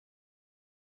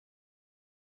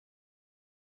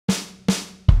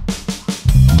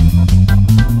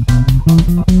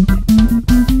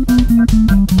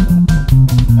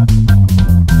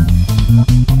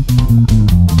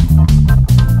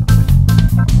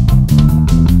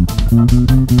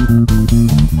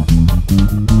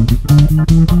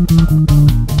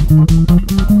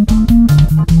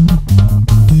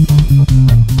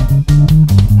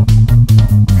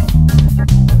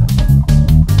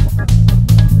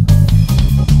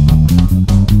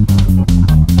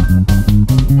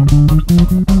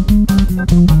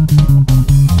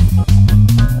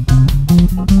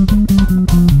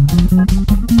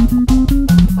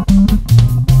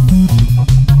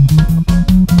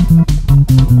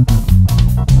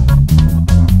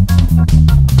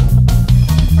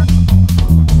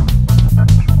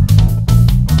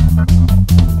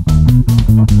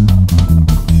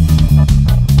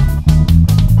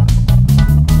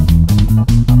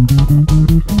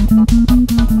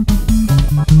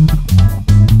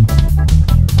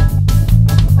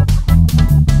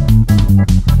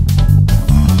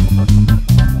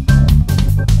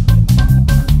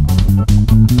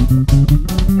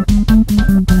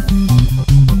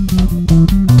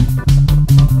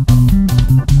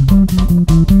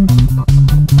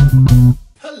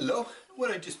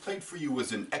you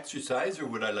was an exercise, or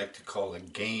what I like to call a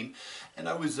game. And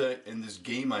I was in this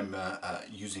game I'm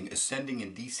using ascending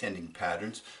and descending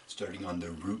patterns starting on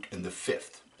the root and the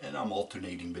fifth. And I'm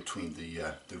alternating between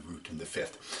the root and the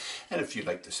fifth. And if you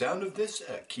like the sound of this,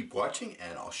 keep watching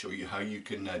and I'll show you how you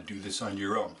can do this on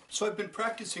your own. So I've been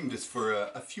practicing this for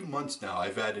a few months now.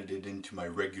 I've added it into my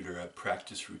regular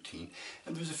practice routine.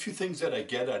 And there's a few things that I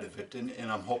get out of it,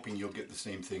 and I'm hoping you'll get the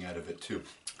same thing out of it too.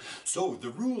 So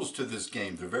the rules to this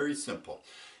game, they're very simple.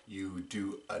 You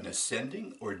do an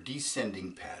ascending or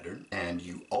descending pattern and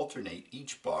you alternate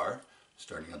each bar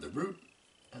starting on the root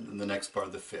and then the next bar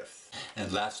the fifth.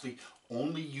 And lastly,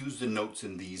 only use the notes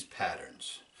in these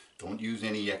patterns. Don't use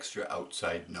any extra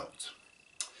outside notes.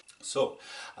 So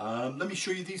let me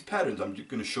show you these patterns. I'm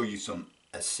going to show you some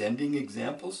ascending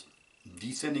examples,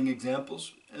 descending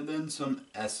examples, and then some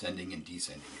ascending and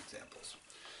descending examples.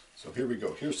 So here we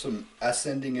go. Here's some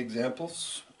ascending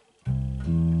examples.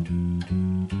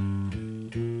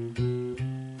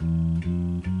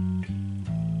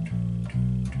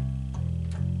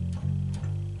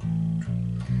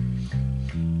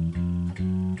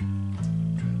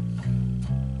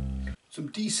 Some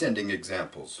descending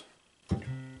examples.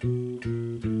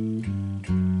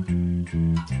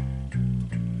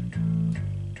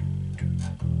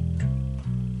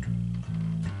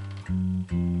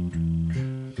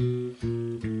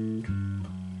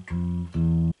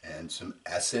 And some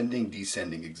ascending,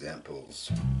 descending examples.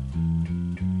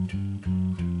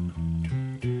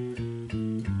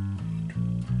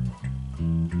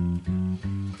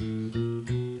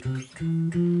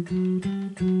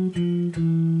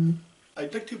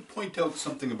 I'd like to point out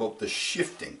something about the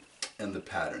shifting and the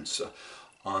patterns. So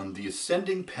on the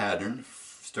ascending pattern,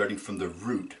 starting from the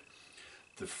root,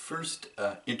 the first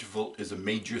interval is a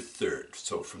major third.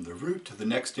 So from the root to the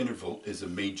next interval is a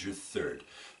major third.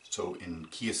 So in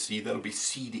key of C, that'll be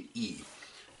C to E.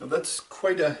 Now that's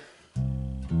quite a...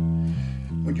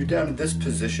 When you're down in this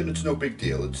position, it's no big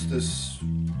deal. It's this...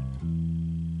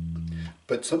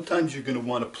 But sometimes you're going to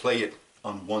want to play it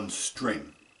on one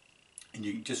string. And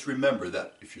you just remember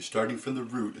that if you're starting from the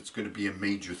root, it's going to be a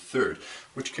major third,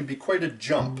 which can be quite a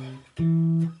jump.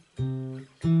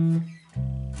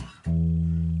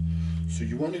 So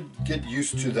you want to get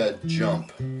used to that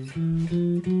jump.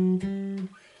 And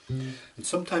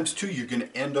sometimes too, you're going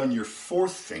to end on your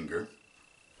fourth finger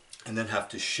and then have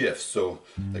to shift. So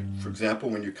like for example,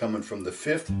 when you're coming from the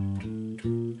fifth,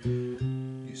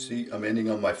 you see I'm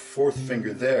ending on my fourth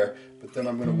finger there, but then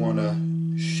I'm going to want to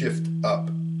shift up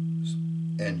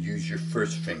and use your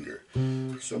first finger.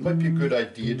 So it might be a good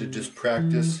idea to just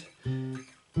practice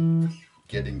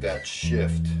getting that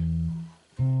shift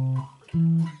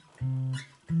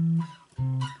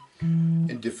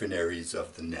in different areas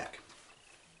of the neck.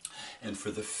 And for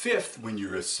the fifth, when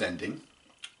you're ascending,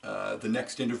 the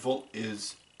next interval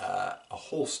is a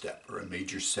whole step or a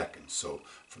major second. So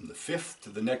from the fifth to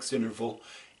the next interval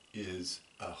is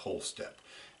a whole step.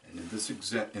 And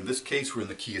in this case, we're in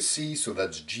the key of C, so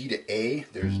that's G to A.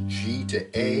 There's G to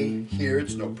A here.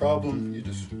 It's no problem.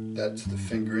 That's the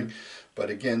fingering.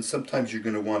 But again, sometimes you're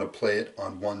going to want to play it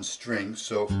on one string.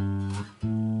 So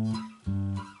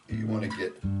you want to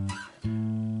get.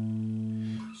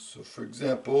 So for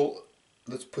example,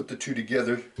 let's put the two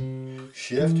together.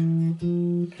 Shift,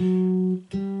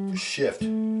 shift,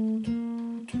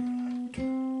 and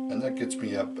that gets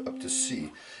me up to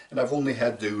C. And I've only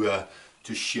had to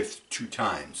shift 2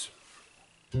 times.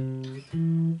 And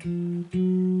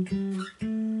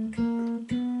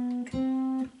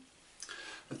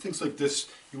things like this,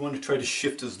 you want to try to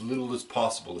shift as little as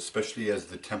possible, especially as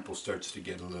the tempo starts to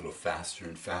get a little faster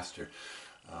and faster.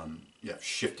 Yeah,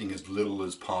 shifting as little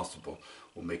as possible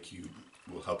will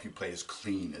help you play as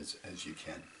clean as you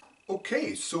can.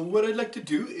 Okay, so what I'd like to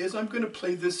do is I'm going to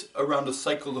play this around a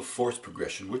cycle of fourth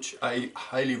progression, which I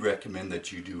highly recommend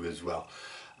that you do as well.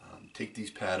 Take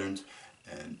these patterns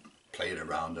and play it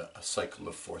around a cycle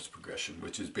of fourth progression,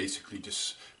 which is basically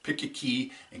just pick a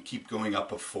key and keep going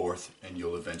up a fourth, and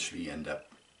you'll eventually end up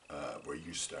where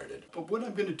you started. But what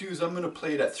I'm going to do is I'm going to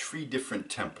play it at 3 different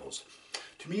tempos.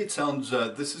 To me it sounds,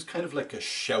 this is kind of like a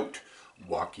shout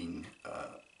walking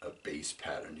a bass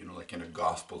pattern, you know, like in a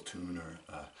gospel tune or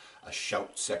a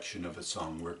shout section of a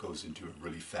song where it goes into a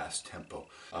really fast tempo.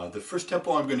 The first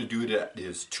tempo I'm going to do it at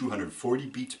is 240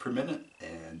 beats per minute,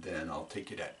 and then I'll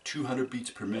take it at 200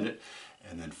 beats per minute,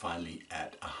 and then finally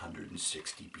at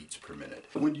 160 beats per minute.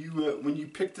 When you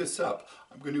pick this up,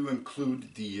 I'm going to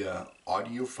include the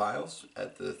audio files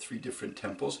at the 3 different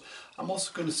tempos. I'm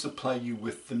also going to supply you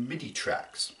with the MIDI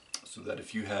tracks, so that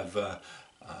if you have a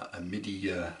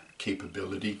MIDI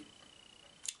capability,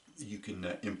 you can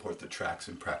import the tracks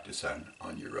and practice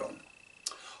on your own.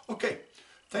 Okay,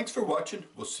 thanks for watching.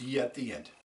 We'll see you at the end.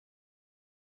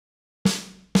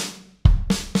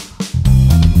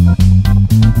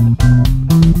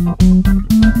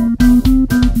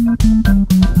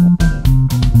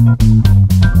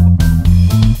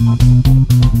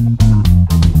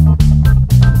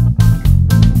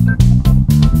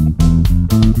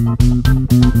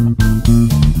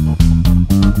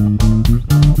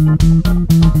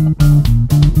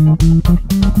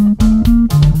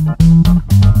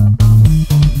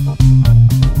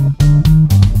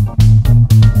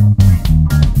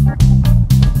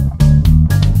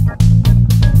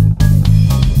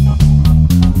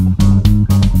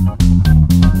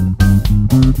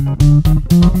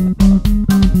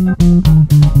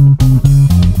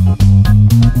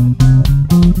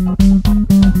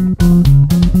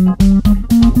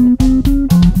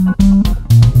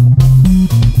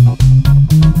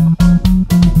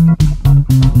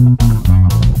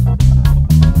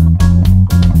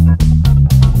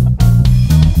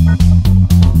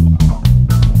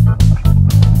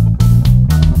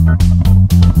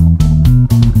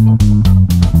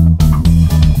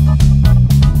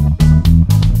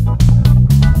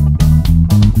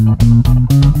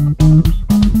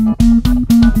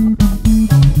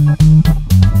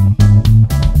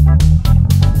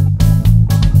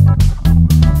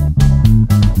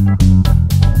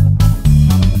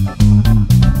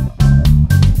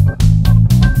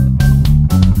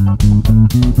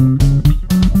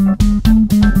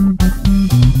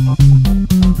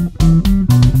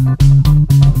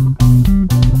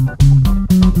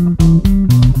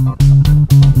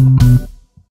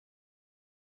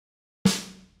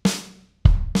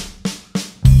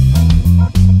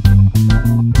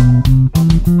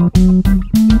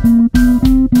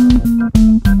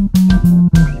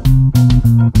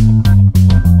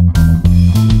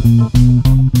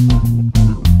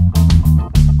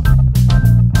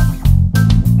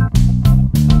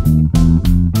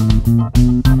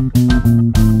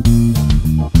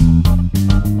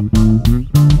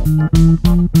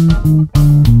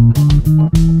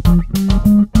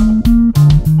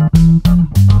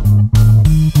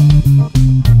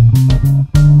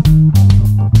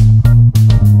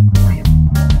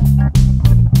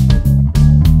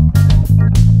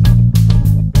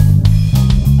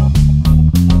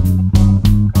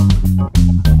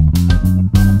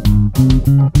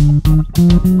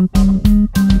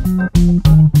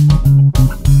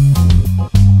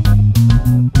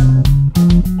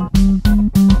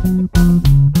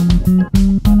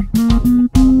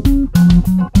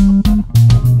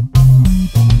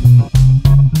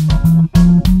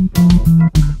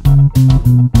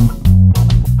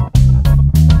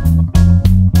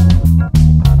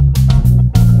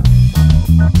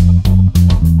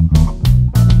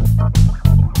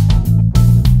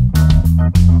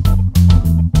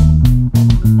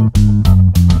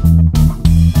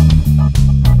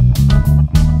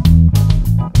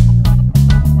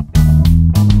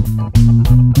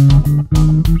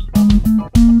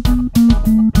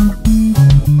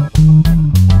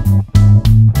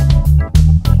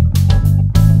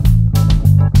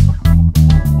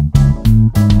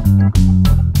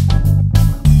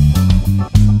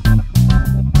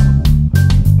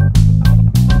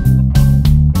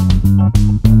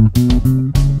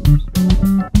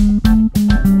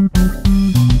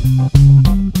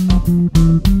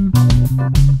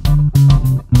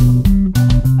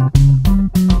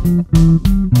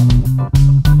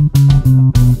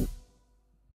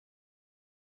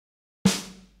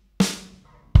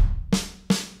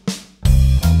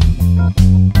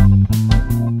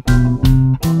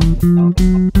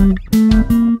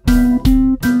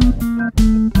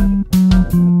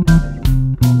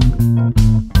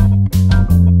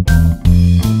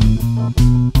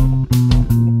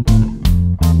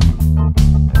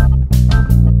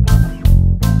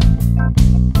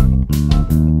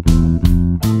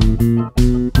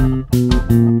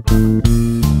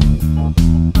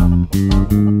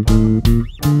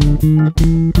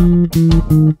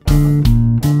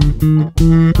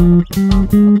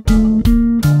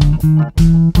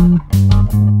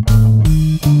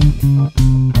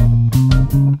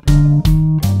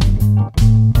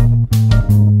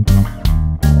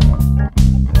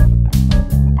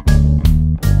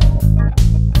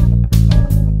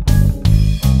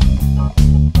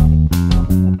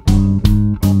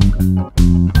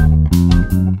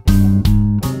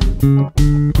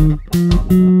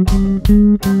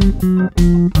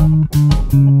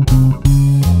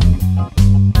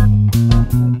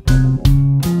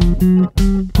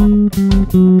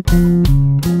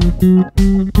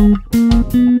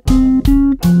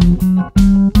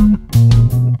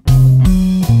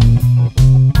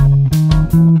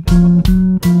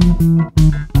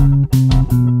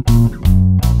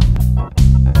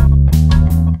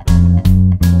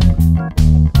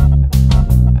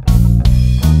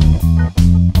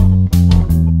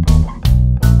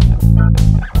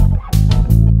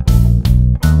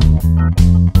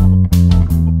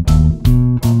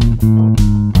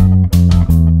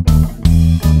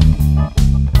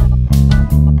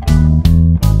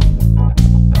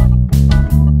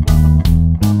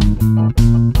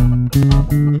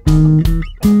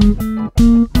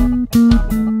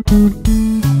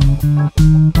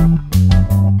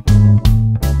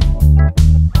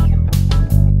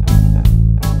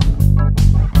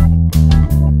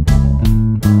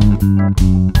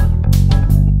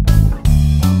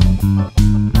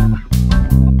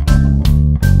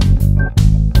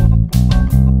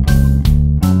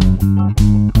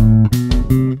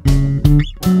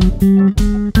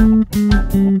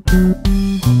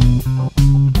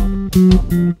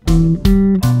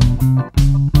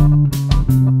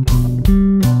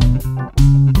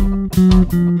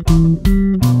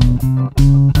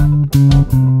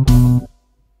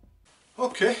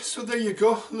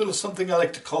 go, a little something I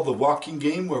like to call the walking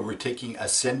game, where we're taking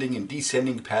ascending and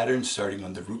descending patterns starting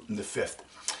on the root and the fifth.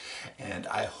 And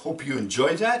I hope you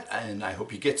enjoy that, and I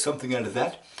hope you get something out of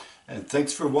that. And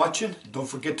thanks for watching. Don't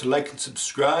forget to like and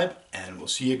subscribe, and we'll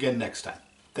see you again next time.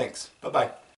 Thanks.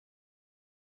 Bye-bye.